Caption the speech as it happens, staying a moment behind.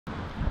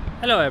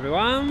Hello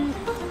everyone!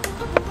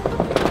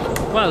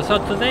 Well, so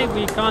today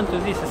we come to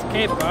this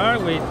skate park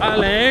with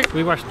Alex.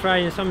 We was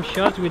trying some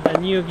shots with the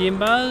new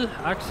gimbal,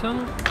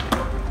 Accsoon.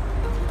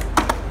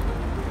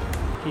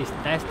 He's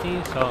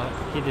testing, so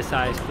he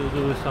decides to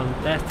do some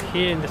tests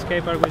here in the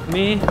skate park with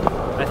me.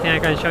 I think I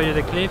can show you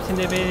the clips in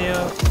the video.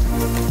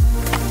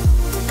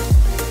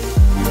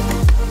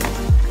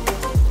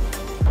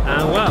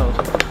 And well,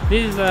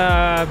 this is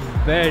a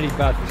very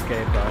bad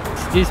skate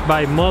park. This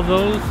by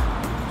models,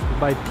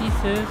 by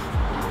pieces.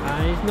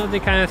 It's not the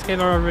kind of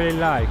skateboard I really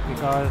like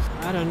because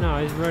I don't know,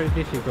 it's very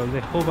difficult.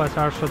 The hubas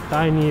are so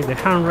tiny. The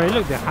handrail,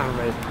 look the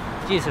handrail.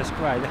 Jesus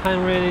Christ, the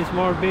handrail is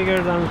more bigger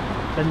than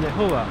the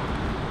huba.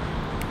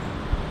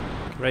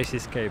 Crazy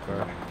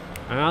skateboard.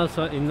 And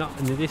also in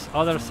this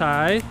other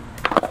side,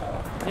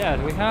 yes,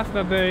 we have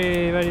a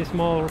very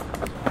small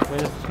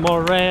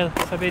rail.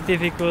 It's a bit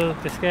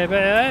difficult to skate,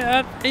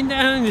 but in the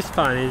end it's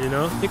funny, you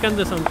know. You can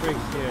do some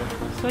tricks here.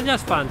 So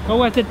just fun. How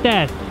was the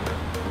test?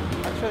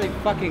 Actually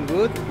fucking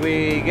good.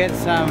 We get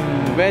some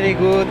very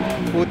good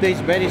footage,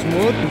 very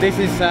smooth. This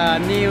is a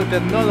new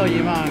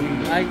technology,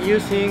 man. I'm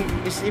using,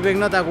 it's even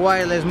not a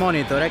wireless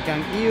monitor. I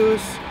can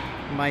use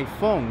my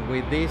phone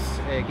with this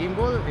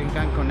gimbal and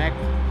can connect.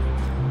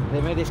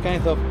 They made this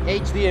kind of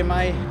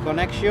HDMI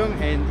connection,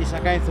 and it's a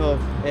kind of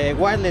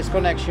wireless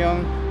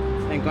connection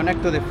and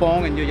connect to the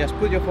phone, and you just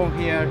put your phone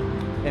here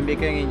and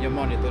begin in your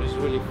monitor. It's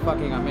really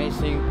fucking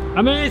amazing.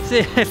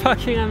 Amazing!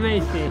 Fucking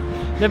amazing!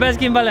 The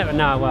best gimbal ever.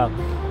 No, well,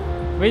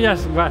 we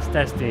just was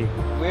testing.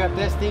 We are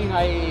testing.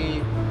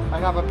 I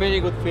have a very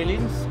good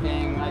feelings,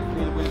 and I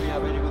feel it will be a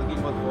very good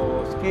gimbal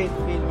for skate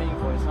filming,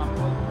 for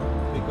example,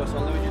 because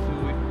allows you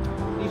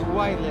to this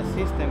wireless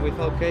system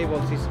without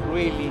cables is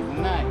really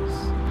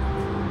nice.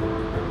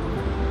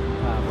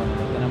 Bueno,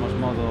 ya tenemos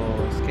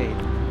modo skate.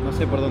 No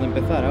sé por dónde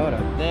empezar ahora.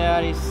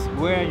 There is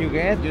where you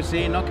get. You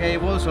see, no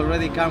cables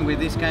already come with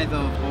this kind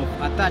of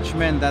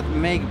attachment that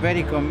make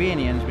very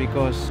convenient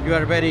because you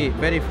are very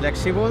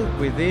flexible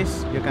with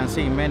this. You can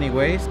see in many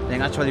ways.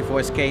 And actually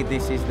for skate,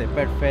 this is the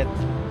perfect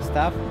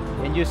stuff.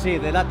 And you see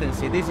the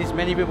latency. This is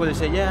many people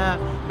say, yeah,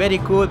 very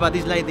cool, but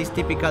it's like this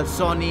typical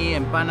Sony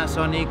and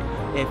Panasonic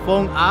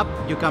phone app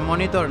you can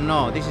monitor.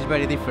 No, this is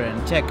very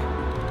different. Check.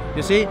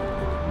 You see?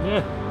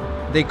 Yeah.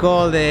 They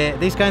call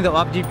this kind of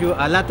app give you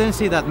a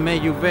latency that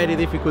make you very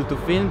difficult to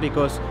film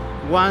because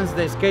once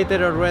the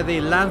skater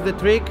already lands the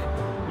trick,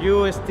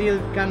 you still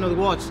cannot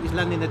watch. It's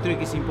landing the trick,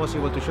 it's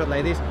impossible to shot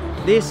like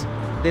this.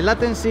 The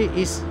latency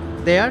is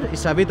there,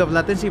 it's a bit of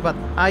latency, but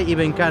I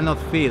even cannot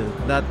feel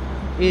that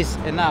is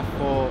enough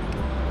for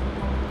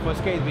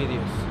skate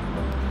videos.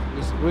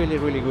 It's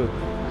really good.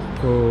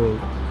 Cool.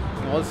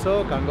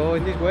 Also can go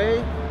in this way.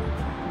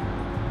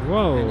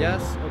 Whoa. And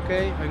just,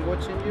 okay, I'm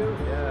watching you.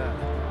 Yeah.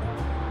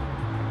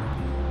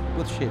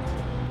 Good shit.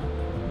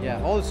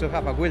 Yeah, also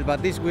have a wheel,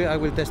 but this wheel I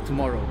will test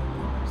tomorrow.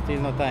 Still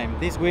no time.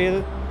 This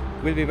wheel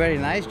will be very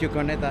nice. You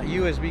connect a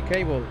USB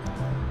cable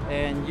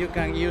and you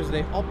can use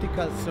the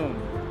optical zoom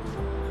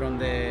from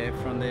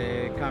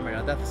the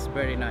camera. That's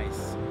very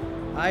nice.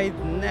 I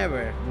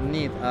never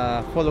need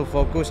a follow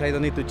focus. I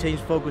don't need to change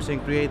focus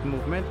and create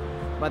movement,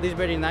 but it's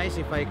very nice.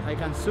 If I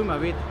can zoom a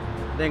bit,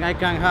 then I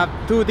can have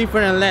two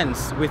different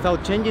lenses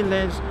without changing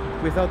lens,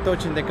 without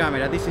touching the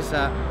camera. This is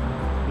a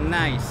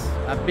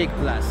big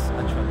plus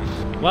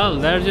actually. Well,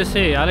 there you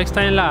see, Alex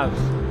Timelapse,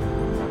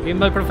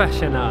 gimbal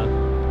professional.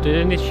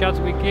 Doing these shots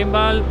with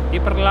gimbal,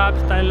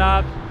 hyperlapse,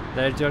 time-lapse,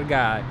 there's your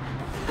guy.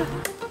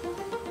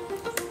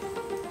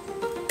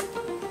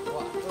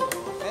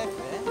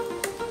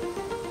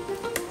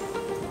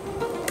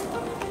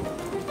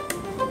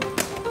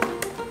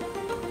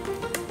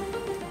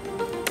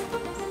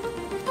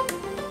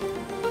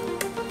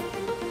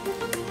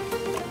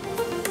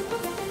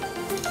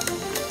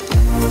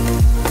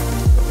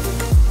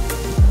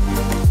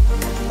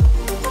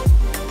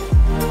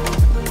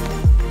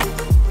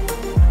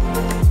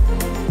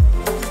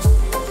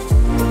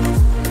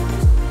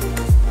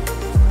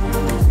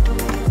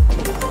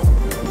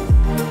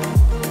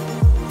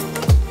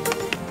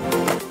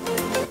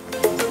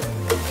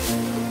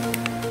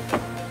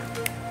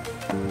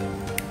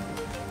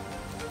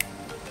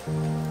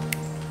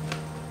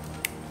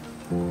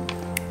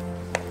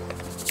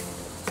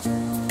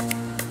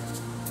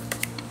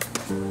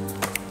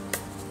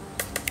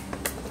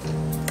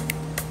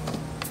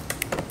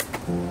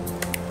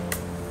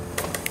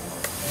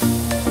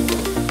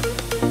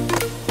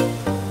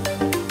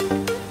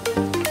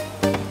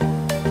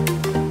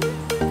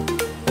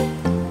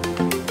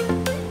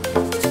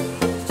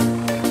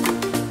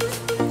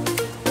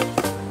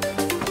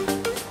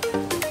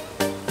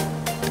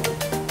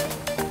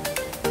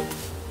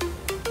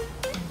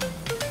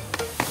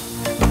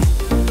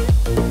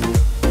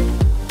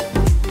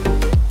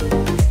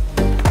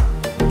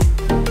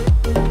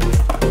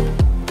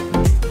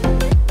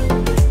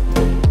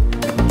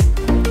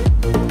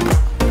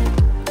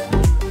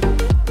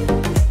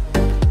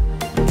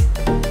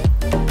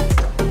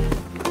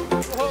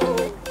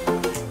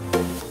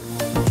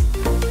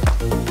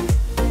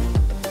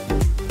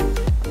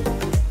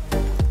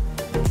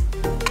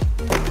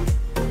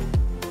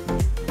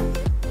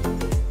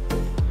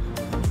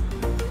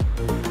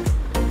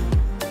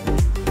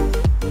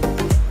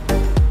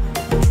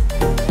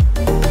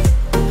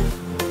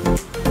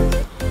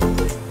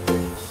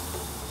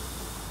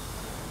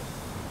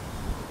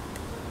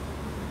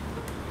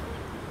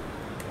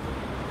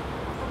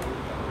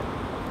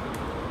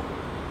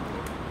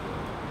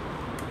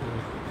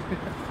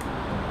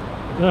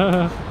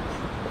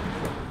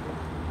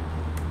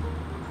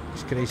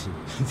 It's crazy.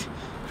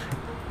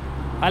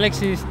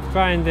 Alex is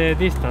trying the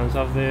distance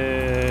of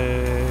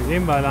the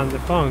gimbal and the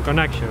phone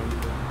connection.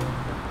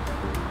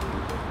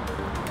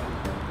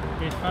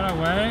 He's far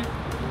away,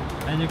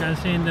 and you can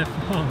see in the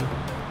phone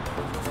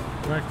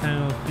what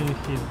kind of things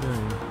he's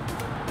doing.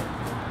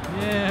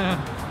 Yeah.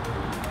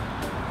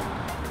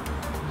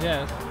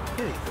 Yes.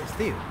 Hey,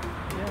 still.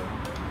 Yeah.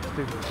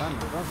 Still fun,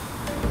 bro.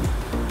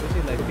 This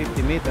is like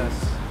 50 meters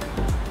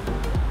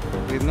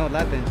with no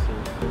latency.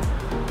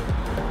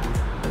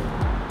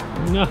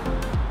 No.